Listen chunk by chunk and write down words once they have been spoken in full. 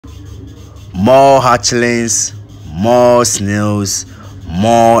more hatchlings, more snails,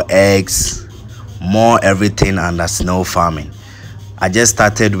 more eggs, more everything under snail farming. I just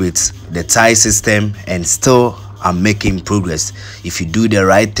started with the tie system and still I'm making progress. If you do the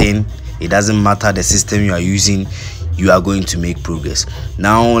right thing, it doesn't matter the system you are using, you are going to make progress.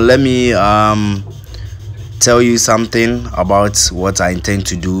 Now let me tell you something about what I intend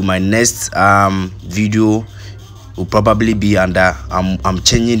to do. My next video will probably be under I'm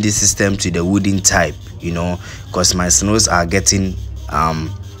changing the system to the wooden type, you know, because my snails are getting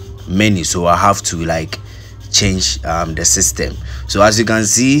many, so I have to like change the system. So as you can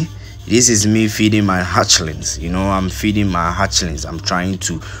see, this is me feeding my hatchlings. You know, I'm feeding my hatchlings. I'm trying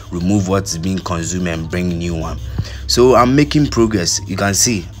to remove what's being consumed and bring new one. So I'm making progress. You can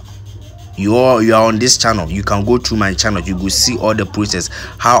see you are on this channel. You can go through my channel, you will see all the process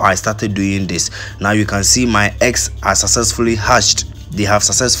how I started doing this. Now you can see my eggs are successfully hatched. They have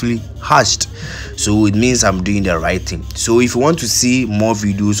successfully hatched, so it means I'm doing the right thing. So if you want to see more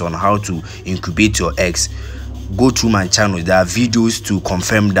videos on how to incubate your eggs, go through my channel. There are videos to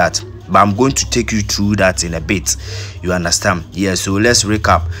confirm that, but I'm going to take you through that in a bit. You understand? Yeah, so let's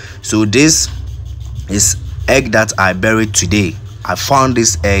recap. So this is egg that I buried today. I found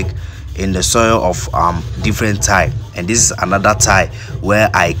this egg in the soil of different type, and this is another type where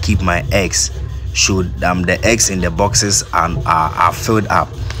I keep my eggs. So the eggs in the boxes are filled up.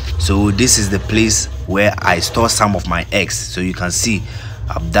 So this is the place where I store some of my eggs. So you can see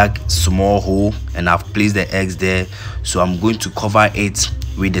I've dug small hole and I've placed the eggs there. So I'm going to cover it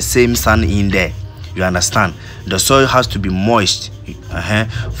with the same sand in there. You understand? The soil has to be moist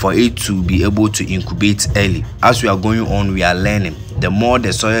for it to be able to incubate early. As we are going on, we are learning. The more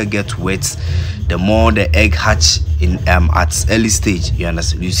the soil gets wet, the more the egg hatch in at early stage. You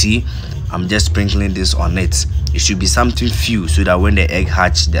understand? You see, I'm just sprinkling this on it. It should be something few so that when the egg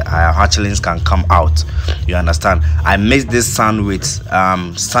hatch, the hatchlings can come out. You understand? I mixed this sand with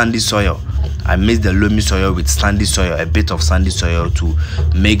sandy soil. I mixed the loamy soil with sandy soil, a bit of sandy soil to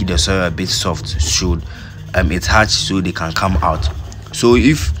make the soil a bit soft. Should it hatch so they can come out. So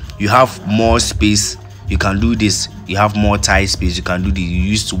if you have more space, you can do this. You have more tie space, you can do this. You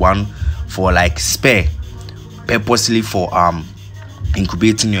use one for like spare, purposely for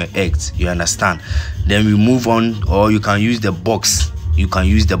incubating your eggs. You understand? Then we move on, or you can use the box. You can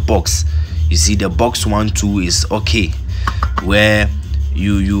use the box. You see, the box 1 2 is okay, where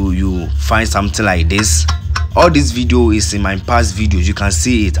you find something like this. All this video is in my past videos. You can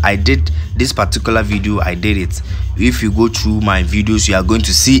see it. I did this particular video, I did it. If you go through my videos, you are going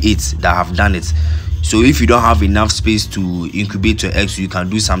to see it that I have done it. So if you don't have enough space to incubate your eggs, you can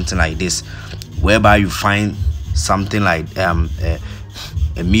do something like this, whereby you find something like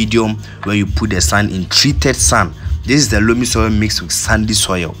a medium where you put the sand in treated sand. This is the loamy soil mixed with sandy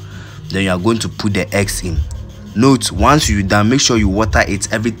soil. Then you are going to put the eggs in. Note, once you're done, make sure you water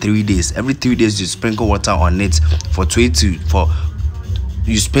it every 3 days. Every 3 days you sprinkle water on it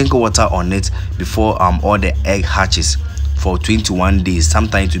you sprinkle water on it before all the egg hatches for 21 days.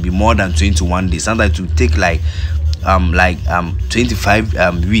 Sometimes it will be more than 21 days. Sometimes it will take like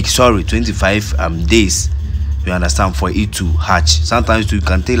 25 weeks, 25 days, you understand, for it to hatch. Sometimes you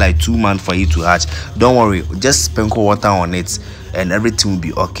can take like 2 months for it to hatch. Don't worry, just sprinkle water on it and everything will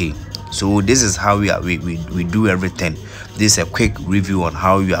be okay. So this is how we do everything. This is a quick review on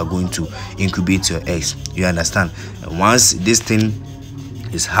how you are going to incubate your eggs. You understand? And once this thing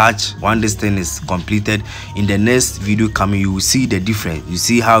is hatched, once this thing is completed, in the next video coming, you will see the difference. You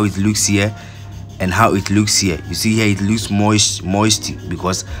see how it looks here and how it looks here. You see here it looks moist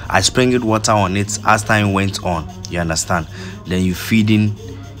because I sprinkled water on it as time went on. You understand? Then you feed in.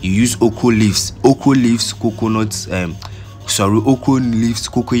 You use oko leaves, coconuts, oko leaves,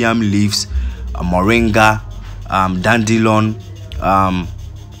 cocoyam leaves, moringa, dandelion,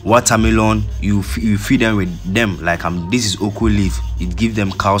 watermelon. You feed them with them like this is oko leaf. It gives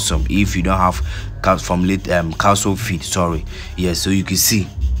them calcium if you don't have calcium feed. Sorry. Yeah, so you can see.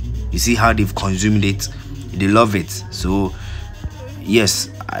 You see how they've consumed it. They love it. So yes,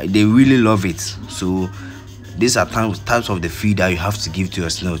 they really love it. So these are types of the feed that you have to give to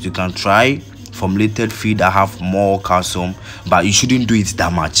your snails. You can try formulated feed that have more calcium, but you shouldn't do it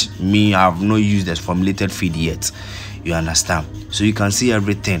that much. Me, I have not used this formulated feed yet. You understand? So you can see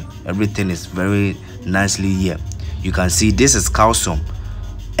everything is very nicely here. You can see this is calcium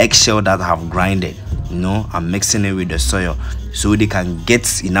eggshell that I have grinded. You know, I'm mixing it with the soil so they can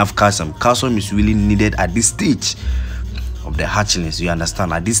get enough calcium. Calcium is really needed at this stage. of the hatchlings. You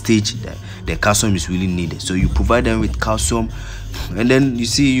understand? At this stage, the calcium is really needed, so you provide them with calcium, and then you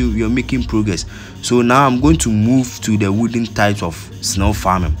see you're making progress. So now I'm going to move to the wooden types of snail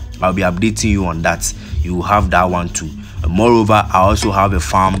farming. I'll be updating you on that. You have that one too. Moreover, I also have a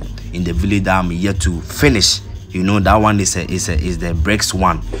farm in the village that I'm yet to finish. You know, that one is the bricks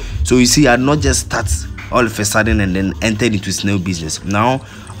one. So you see, I not just start all of a sudden and then entered into snail business. Now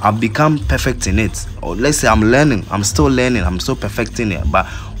I've become perfect in it, or let's say I'm learning. I'm still learning. I'm still perfecting it. But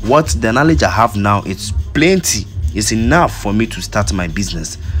what the knowledge I have now, it's plenty. It's enough for me to start my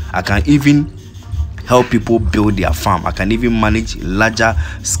business. I can even help people build their farm. I can even manage larger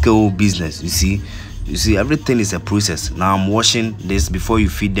scale business. You see, everything is a process. Now I'm washing this. Before you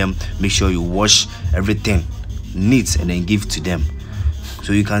feed them, make sure you wash everything neat and then give to them.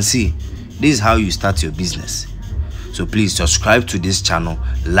 So you can see, this is how you start your business. So please subscribe to this channel,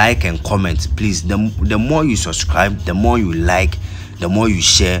 like and comment. Please, the more you subscribe, the more you like, the more you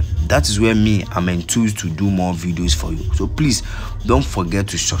share, that is where I'm enthused to do more videos for you. So please don't forget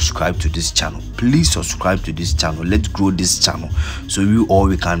to subscribe to this channel. Please subscribe to this channel. Let's grow this channel so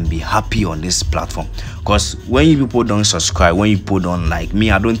we can be happy on this platform. Because when you people don't subscribe, when you people don't like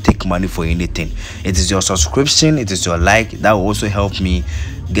me, I don't take money for anything. It is your subscription, it is your like that will also help me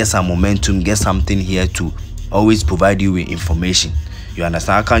get some momentum, get something here to always provide you with information. You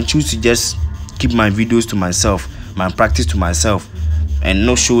understand? I can choose to just keep my videos to myself, my practice to myself, and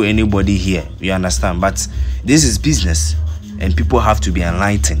not show anybody here. You understand? But this is business and people have to be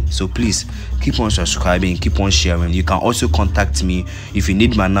enlightened. So please keep on subscribing, keep on sharing. You can also contact me if you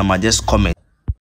need my number. Just comment.